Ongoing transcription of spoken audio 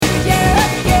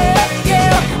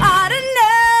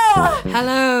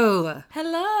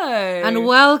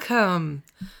welcome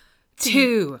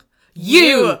to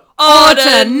You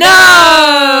Oughta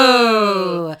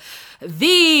Know,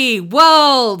 the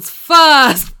world's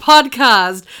first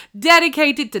podcast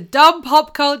dedicated to dumb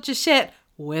pop culture shit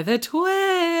with a twist.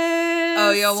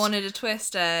 Oh, y'all wanted a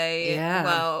twist, eh? Yeah.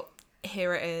 Well,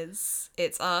 here it is.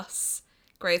 It's us,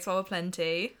 Grace Waller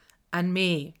Plenty. And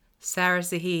me, Sarah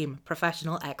Sahim,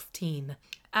 professional ex-teen.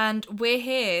 And we're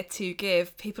here to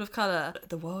give people of colour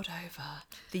the world over,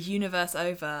 the universe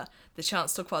over, the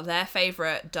chance to talk about their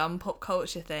favourite dumb pop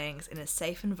culture things in a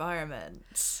safe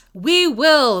environment. We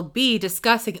will be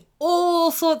discussing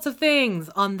all sorts of things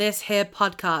on this here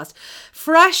podcast,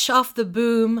 fresh off the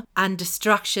boom and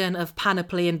destruction of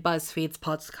Panoply and BuzzFeed's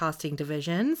podcasting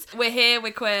divisions. We're here,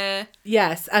 we're queer.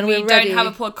 Yes, and We we're ready. don't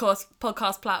have a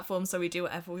podcast platform, so we do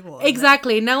whatever we want.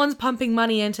 Exactly. No one's pumping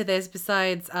money into this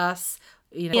besides us.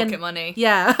 You know, Pocket money.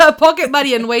 Yeah, pocket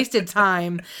money and wasted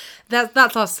time.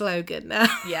 That's our slogan now.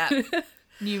 Yeah.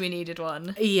 Knew we needed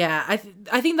one. Yeah, I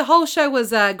think the whole show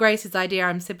was Grace's idea.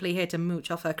 I'm simply here to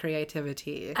mooch off her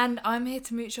creativity. And I'm here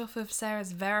to mooch off of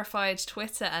Sarah's verified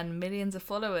Twitter and millions of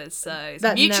followers, so it's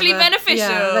That mutually never- beneficial.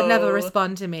 Yeah, that never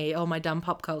respond to me or my dumb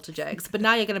pop culture jokes. But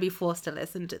now you're going to be forced to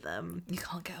listen to them. You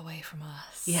can't get away from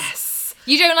us. Yes.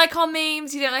 You don't like our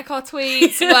memes, you don't like our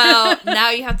tweets. Well,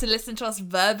 now you have to listen to us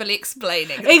verbally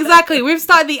explaining. Exactly. We've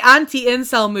started the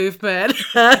anti-incel movement.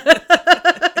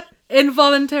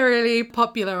 Involuntarily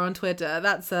popular on Twitter.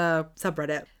 That's a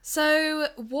subreddit. So,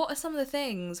 what are some of the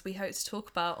things we hope to talk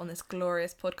about on this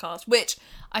glorious podcast, which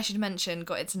I should mention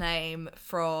got its name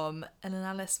from an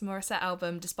Alanis Morissette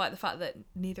album, despite the fact that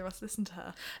neither of us listened to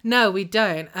her? No, we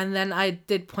don't. And then I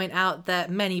did point out that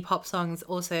many pop songs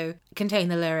also contain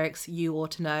the lyrics "You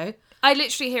ought to know." I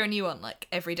literally hear a new one like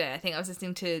every day. I think I was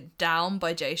listening to Down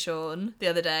by Jay Sean the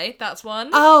other day. That's one.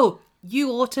 Oh, you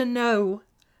ought to know.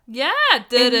 Yeah.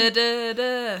 Da da da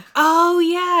da. Oh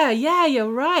yeah,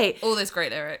 you're right. All those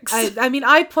great lyrics. I mean,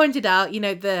 I pointed out,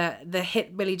 the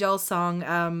hit Billy Joel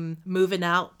song, "Moving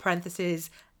Out," parentheses,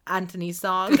 Anthony's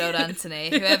song. Good old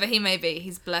Anthony. Whoever he may be,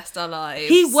 he's blessed our lives.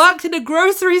 He worked in a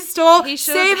grocery store, He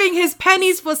should. saving his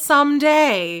pennies for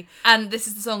someday. And this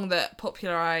is the song that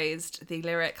popularised the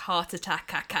lyric "Heart attack,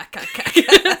 ka ka ka ka."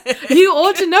 You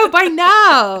ought to know by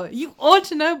now. You ought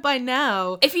to know by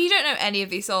now. If you don't know any of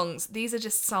these songs, these are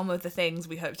just some of the things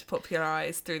we hope to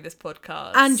popularise through this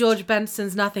podcast. And George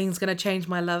Benson's "Nothing's Gonna Change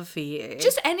My Love for You."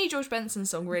 Just any George Benson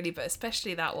song, really, but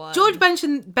especially that one. George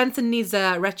Benson needs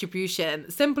a retribution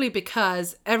simply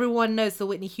because everyone knows the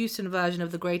Whitney Houston version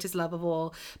of The Greatest Love of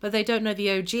All, but they don't know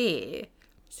the OG.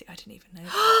 See, I didn't even know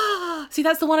that. See,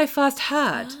 that's the one I first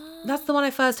heard. That's the one I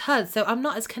first heard, so I'm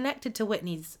not as connected to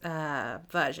Whitney's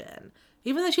version.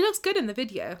 Even though she looks good in the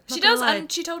video. She Not gonna does, lie.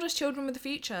 and she told us children with the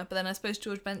future, but then I suppose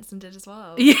George Benson did as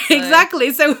well. Yeah, So-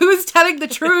 exactly. So who's telling the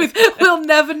truth? We'll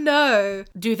never know.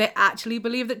 Do they actually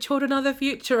believe that children are the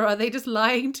future, or are they just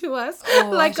lying to us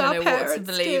like I our don't know parents what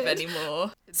to believe did?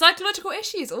 anymore. Psychological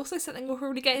issues, also something we'll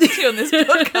probably get into on this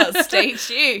podcast. Stay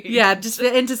tuned. Yeah, just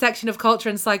the intersection of culture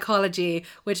and psychology,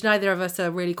 which neither of us are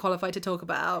really qualified to talk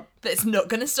about. But it's not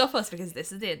going to stop us because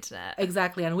this is the internet.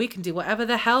 Exactly, and we can do whatever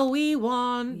the hell we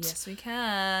want. Yes, we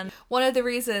can. One of the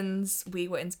reasons we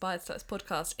were inspired to start this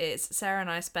podcast is Sarah and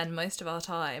I spend most of our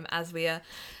time, as we are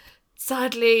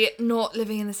sadly not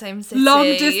living in the same city. Long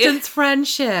distance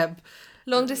friendship.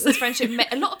 Long distance friendship.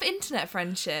 A lot of internet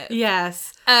friendship.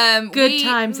 Yes. Good Good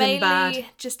times and mainly bad.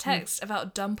 just text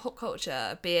about dumb pop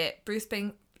culture, be it Bruce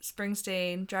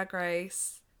Springsteen, Drag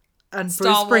Race, And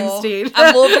Star Bruce Wars, Springsteen.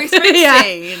 and more Bruce Yeah.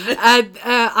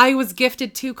 Springsteen. I was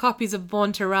gifted 2 copies of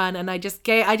Born to Run, and I just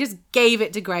gave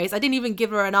it to Grace. I didn't even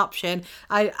give her an option.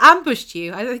 I ambushed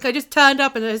you. I think I just turned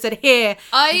up and I said, "Here."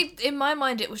 In my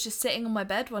mind, it was just sitting on my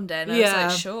bed one day, and I Yeah.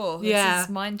 was like, "Sure, this Yeah. is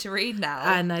mine to read now."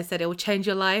 And I said it will change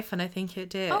your life, and I think it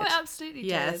did. Oh, it absolutely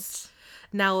Yes.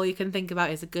 Now all you can think about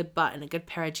is a good butt and a good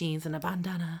pair of jeans and a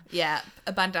bandana. did. Yeah,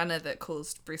 a bandana that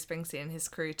caused Bruce Springsteen and his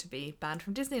crew to be banned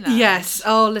from Disneyland. Yes.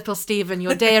 Oh, little Stephen,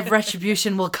 your day of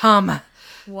retribution will come.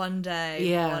 One day.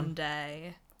 Yeah. One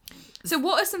day. So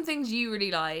what are some things you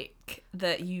really like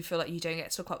that you feel like you don't get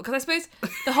to talk about? Because I suppose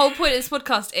the whole point of this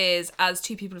podcast is, as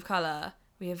 2 people of colour,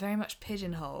 we are very much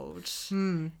pigeonholed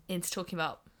into talking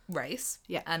about race.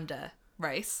 Yeah. And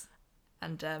race.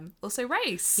 And also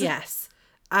race. Yes.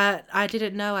 I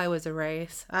didn't know I was a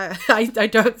race. I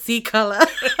don't see colour.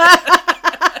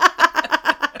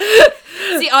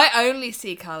 See, I only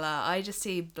see colour. I just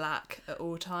see black at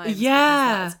all times.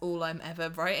 Yeah. Because that's all I'm ever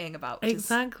writing about. Which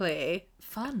Exactly. is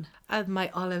fun. And my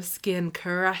olive skin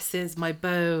caresses my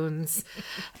bones.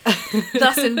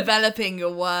 Thus enveloping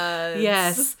your words.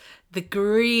 Yes. The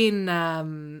green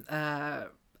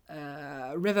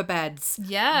riverbeds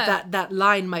Yeah. that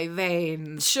line my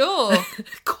veins, Sure.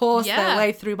 course their Yeah.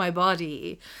 way through my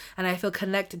body, and I feel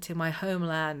connected to my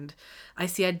homeland. I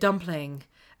see a dumpling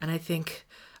and I think,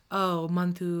 oh,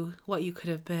 Mantu, what you could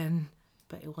have been,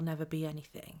 but it will never be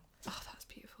anything. Oh, that's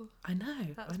beautiful. I know.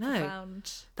 That's I know.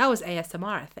 profound. That was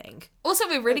ASMR, I think. Also,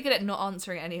 we're really good at not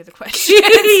answering any of the questions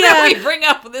that we bring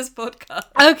up on this podcast.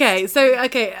 Okay,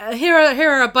 here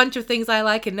are a bunch of things I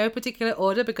like in no particular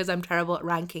order because I'm terrible at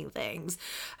ranking things.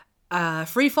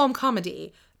 Freeform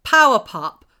comedy, power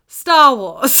pop, Star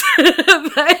Wars.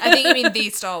 I think you mean the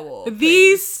Star Wars.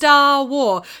 The Star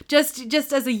War, just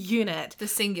as a unit. The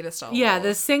singular Star Wars. Yeah,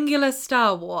 the singular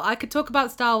Star War. I could talk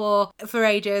about Star War for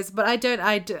ages, but I don't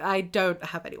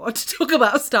have anyone to talk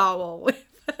about Star War with.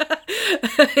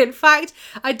 In fact,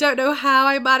 I don't know how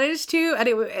I managed to, and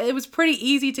it was pretty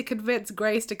easy to convince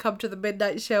Grace to come to the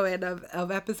midnight showing of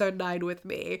episode 9 with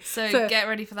me. So get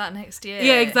ready for that next year.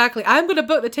 Yeah, exactly. I'm gonna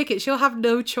book the ticket. She'll have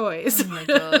no choice. Oh my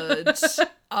god.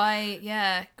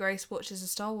 Grace watches a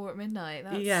Star Wars at midnight.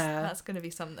 That's gonna be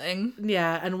something.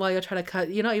 Yeah, and while you're trying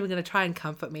to you're not even gonna try and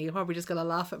comfort me. You're probably just gonna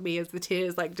laugh at me as the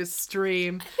tears like just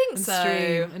stream. I think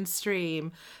so.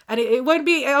 Stream. And it won't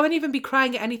even be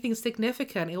crying at anything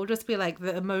significant. It will just be like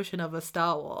the emotion of a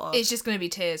Star Wars. It's just gonna be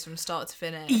tears from start to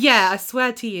finish. Yeah, I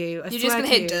swear to you. You're just gonna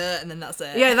hit dirt and then that's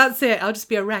it. Yeah, that's it. I'll just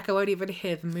be a wreck. I won't even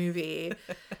hear the movie.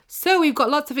 So we've got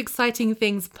lots of exciting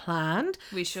things planned.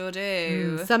 We sure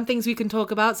do. Some things we can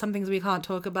talk about, some things we can't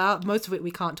talk about. Most of it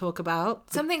we can't talk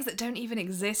about. Some things that don't even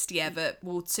exist yet, but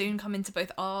will soon come into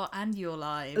both our and your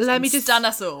lives. Let me just stun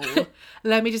us all.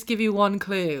 Let me just give you one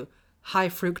clue. High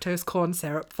fructose corn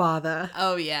syrup father.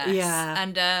 Oh yes. Yeah.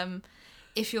 And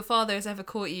if your father has ever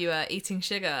caught you eating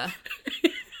sugar,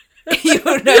 you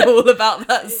will know all about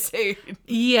that soon.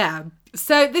 Yeah.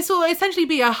 So this will essentially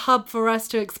be a hub for us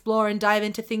to explore and dive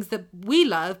into things that we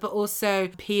love, but also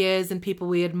peers and people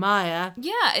we admire.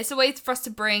 Yeah, it's a way for us to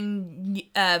bring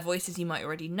voices you might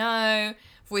already know,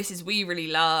 voices we really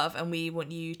love and we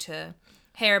want you to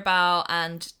hear about,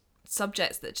 and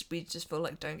subjects that we just feel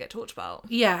like don't get talked about.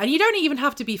 Yeah, and you don't even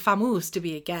have to be famous to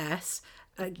be a guest.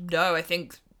 No, I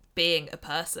think being a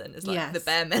person is like Yes. the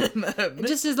bare minimum.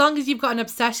 Just as long as you've got an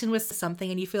obsession with something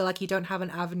and you feel like you don't have an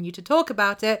avenue to talk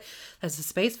about it, there's a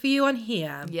space for you on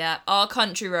here. Yeah, our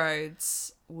country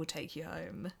roads will take you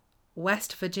home.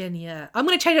 West Virginia. I'm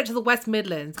going to change it to the West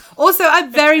Midlands. Also,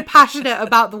 I'm very passionate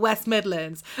about the West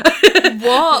Midlands.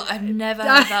 What? I've never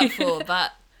heard that before.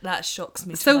 That shocks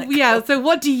me. So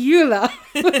what do you love?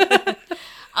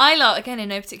 I love, again, in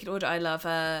no particular order, I love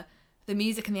the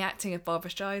music and the acting of Barbra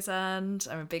Streisand.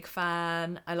 I'm a big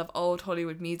fan. I love old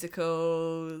Hollywood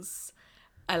musicals.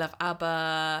 I love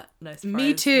ABBA. No surprise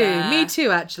Me too. there. Me too,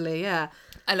 actually, yeah.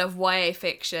 I love YA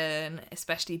fiction,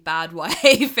 especially bad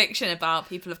YA fiction about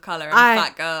people of colour and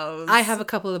fat girls. I have a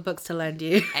couple of books to lend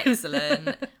you.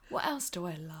 Excellent. What else do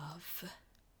I love?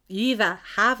 You either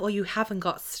have or you haven't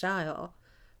got style,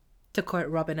 to quote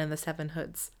Robin and the Seven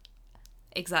Hoods.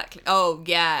 Exactly. Oh,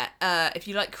 yeah. If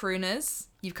you like crooners,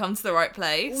 you've come to the right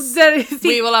place. See,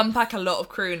 We will unpack a lot of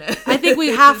crooners. I think we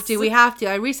have to.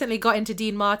 I recently got into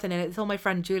Dean Martin and it's all my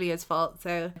friend Julia's fault,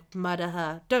 so murder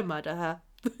her. Don't murder her.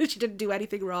 She didn't do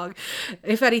anything wrong.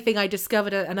 If anything, I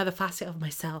discovered another facet of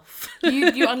myself.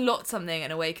 You unlocked something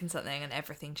and awakened something and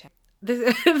everything changed.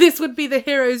 This would be the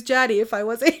hero's journey if I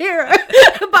was a hero.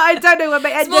 But I don't know what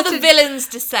my It's more the villain's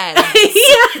descent.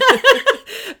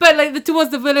 Yeah. But like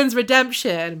towards the villain's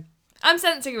redemption. I'm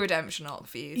sensing a redemption arc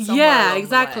for you. Yeah, along the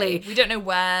exactly. way. We don't know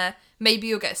where. Maybe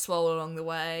you'll get swole along the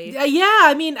way. Yeah,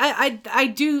 I mean,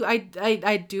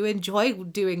 I do enjoy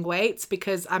doing weights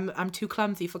because I'm too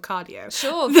clumsy for cardio.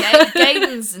 Sure,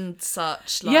 gains and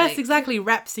such. Like, Yes, exactly.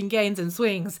 Reps and gains and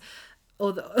swings.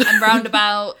 And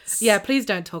roundabouts. Yeah, please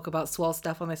don't talk about swole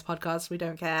stuff on this podcast. We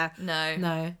don't care.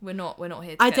 No. We're not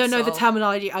here to I get don't know the swole.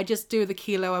 terminology. I just do the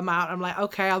kilo amount. I'm like,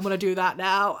 okay, I'm going to do that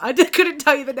now. I couldn't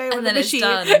tell you the name of the then it's machine.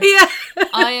 done. Yeah.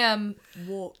 I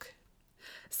walk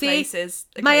See, places.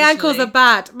 my ankles are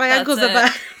bad. My ankles are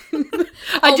bad.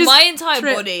 My entire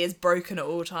body is broken at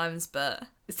all times, but...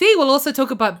 See, we'll also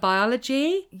talk about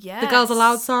biology. Yes. The Girls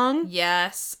Aloud song.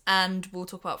 Yes, and we'll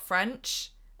talk about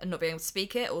French and not being able to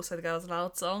speak it. Also the Girls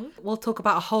Aloud song. We'll talk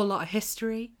about a whole lot of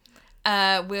history.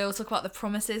 We'll talk about the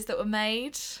promises that were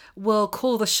made. We'll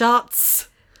call the shots.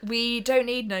 We don't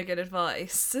need no good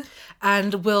advice.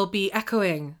 And we'll be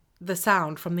echoing the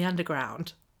sound from the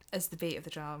underground. As the beat of the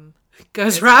drum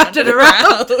Goes round and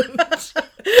around. So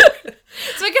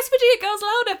I guess we're doing a Girls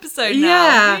Aloud episode now.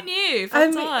 Yeah. Who knew?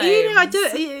 Fun times.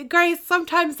 You know, Grace,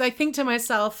 sometimes I think to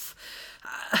myself,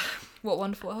 What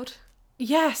wonderful world.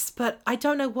 Yes, but I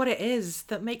don't know what it is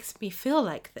that makes me feel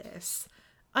like this.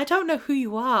 I don't know who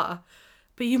you are,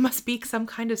 but you must be some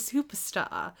kind of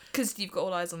superstar. Because you've got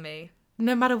all eyes on me.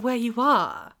 No matter where you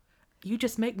are, you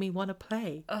just make me want to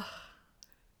play.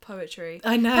 Poetry.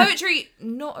 I know. Poetry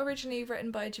not originally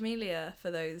written by Jamelia, for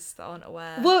those that aren't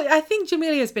aware. Well, I think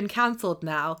Jamelia's been cancelled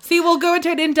now. See, we'll go into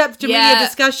an in-depth Jamelia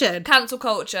discussion. Cancel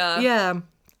culture. Yeah.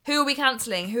 Who are we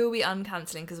cancelling? Who are we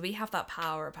uncancelling? Because we have that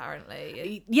power,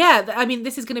 apparently. Yeah, I mean,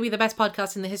 this is going to be the best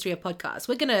podcast in the history of podcasts.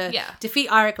 We're going to defeat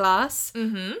Ira Glass.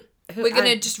 Mm-hmm. We're going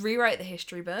to just rewrite the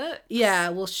history book. Yeah,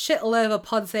 we'll shit all over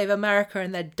Pod Save America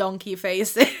and their donkey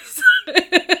faces.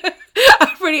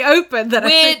 I'm pretty open that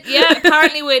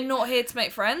apparently we're not here to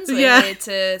make friends. We're here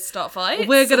to start fights.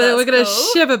 We're gonna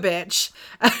shiv a bitch.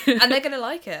 And they're gonna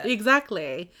like it.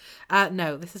 Exactly.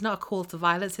 No, this is not a call to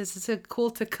violence. This is a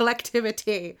call to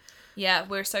collectivity. Yeah,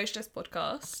 we're a socialist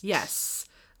podcast. Yes.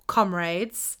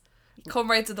 Comrades.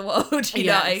 Comrades of the world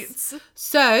unites. Yes.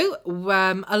 So,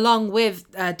 along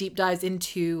with deep dives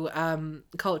into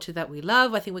culture that we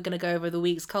love, I think we're going to go over the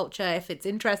week's culture if it's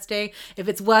interesting, if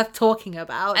it's worth talking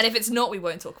about. And if it's not, we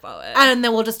won't talk about it. And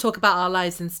then we'll just talk about our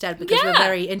lives instead because we're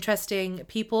very interesting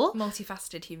people.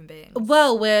 Multifaceted human beings.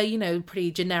 Well, we're, pretty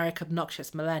generic,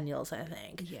 obnoxious millennials, I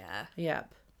think. Yeah.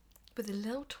 Yep. With a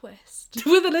little twist.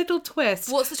 With a little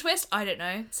twist. What's the twist? I don't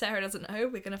know. Sarah doesn't know.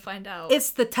 We're going to find out.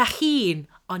 It's the tahine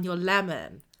on your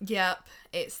lemon. Yep.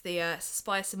 It's the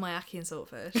spice in my ackee and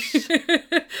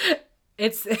saltfish.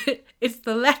 It's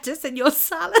the lettuce in your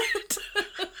salad.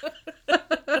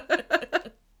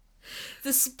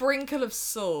 The sprinkle of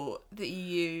salt that you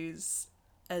use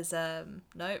as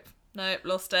nope,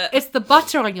 lost it. It's the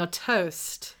butter on your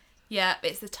toast. Yeah,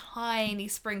 it's the tiny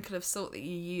sprinkle of salt that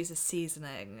you use as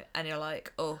seasoning, and you're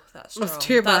like, oh, that's strong. That's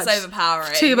too much. That's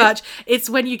overpowering. Too much. It's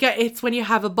when you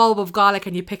have a bulb of garlic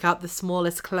and you pick out the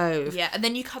smallest clove. Yeah, and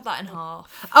then you cut that in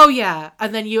half. Oh yeah,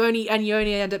 and then you only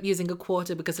end up using a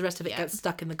quarter because the rest of it gets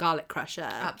stuck in the garlic crusher.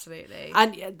 Absolutely.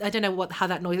 And I don't know how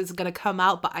that noise is going to come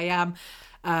out, but I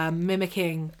am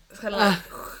mimicking it's kind of like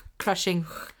crushing.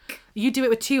 You do it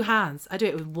with two hands. I do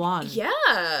it with one. Yeah.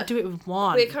 I do it with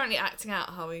one. We're currently acting out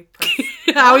how we press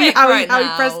how we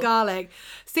press garlic.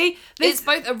 See, it's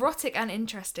both erotic and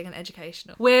interesting and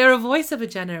educational. We're a voice of a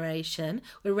generation.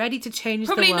 We're ready to change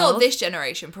the world. Probably not this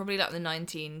generation. Probably like the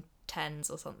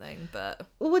 1910s or something. But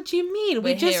what do you mean?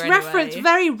 We just anyway. referenced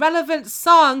very relevant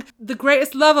song, "The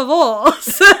Greatest Love of All."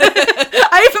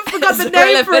 I even forgot the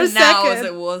name for a second. Now as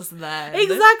it was then.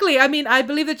 Exactly. I mean, I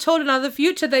believe the children are the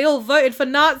future. They all voted for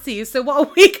Nazis. So what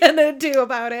are we gonna do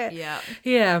about it? Yeah.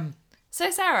 Yeah. So,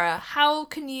 Sarah, how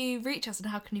can you reach us and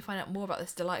how can you find out more about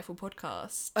this delightful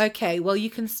podcast? Okay, well, you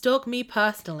can stalk me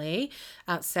personally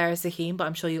at Sarah Zahim, but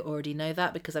I'm sure you already know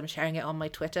that because I'm sharing it on my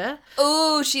Twitter.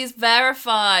 Oh, she's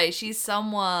verified. She's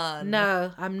someone.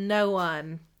 No, I'm no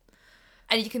one.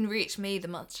 And you can reach me, the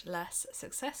much less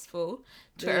successful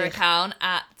Twitter account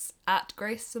at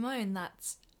Grace Simone.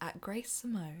 That's at Grace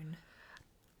Simone.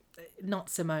 Not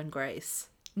Simone Grace.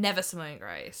 Never Simone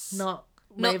Grace. Not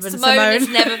Not Raven Simone. Simone. Is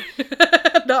never.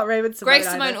 Not Raven Simone. Grace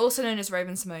Simone, also known as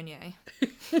Raven Simonier.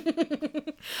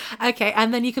 Okay,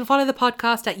 and then you can follow the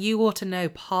podcast at You Ought to Know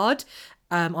Pod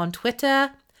on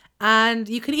Twitter, and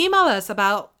you can email us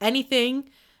about anything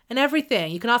and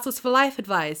everything. You can ask us for life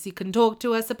advice. You can talk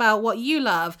to us about what you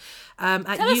love. Tell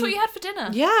us what you had for dinner.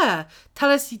 Yeah, tell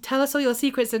us all your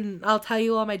secrets, and I'll tell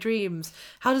you all my dreams.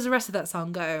 How does the rest of that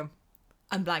song go?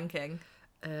 I'm blanking.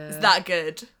 Is that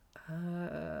good?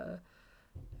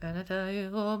 And I tell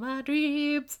you all my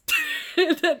dreams.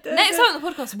 Next time on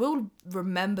the podcast, we'll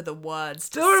remember the words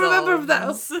to Don't remember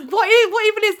that. songs. What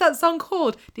even is that song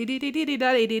called?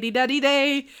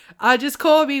 I just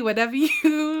call me whenever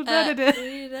you. I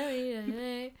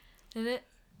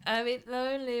be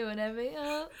lonely whenever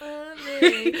you're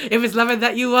lonely. If it's loving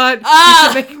that you want, you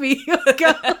should make me your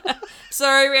girl.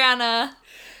 Sorry, Rihanna.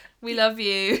 We love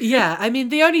you. Yeah, I mean,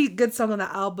 the only good song on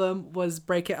that album was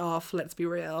Break It Off, let's be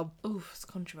real. Ooh, it's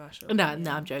controversial. No,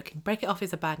 I'm joking. Break It Off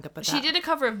is a banger, but she did a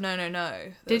cover of No No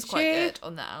No. That was quite she? good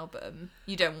on that album.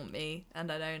 You Don't Want Me,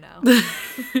 and I Know Now.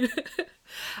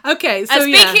 Okay, so and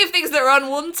speaking of things that are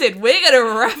unwanted, we're going to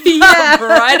wrap up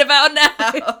right about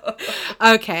now.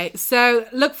 Okay, so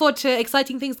look forward to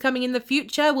exciting things coming in the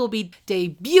future. We'll be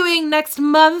debuting next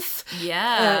month.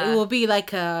 Yeah. It will be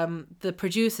like The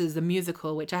Producers, the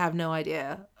musical, which I have no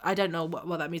idea. I don't know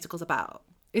what that musical's about.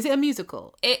 Is it a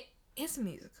musical? It is a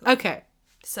musical. Okay.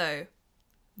 So,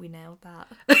 we nailed that.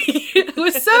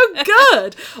 We're so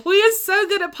good. We are so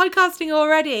good at podcasting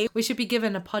already. We should be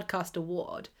given a podcast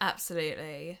award.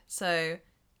 Absolutely. So,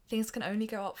 things can only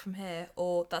go up from here,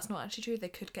 or that's not actually true. They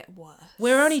could get worse.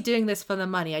 We're only doing this for the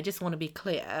money. I just want to be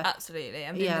clear. Absolutely.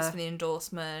 I'm doing this for the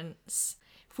endorsements.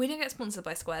 If we don't get sponsored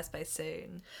by Squarespace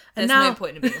soon, there's now- no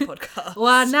point in being a podcast.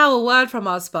 Well, now a word from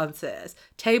our sponsors.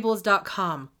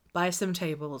 Tables.com. Buy some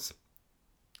tables.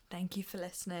 Thank you for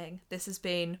listening. This has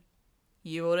been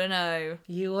You Oughta Know.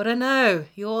 You ought to know.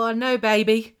 You ought to know,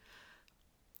 baby.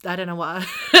 I don't know what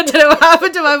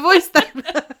happened to my voice then.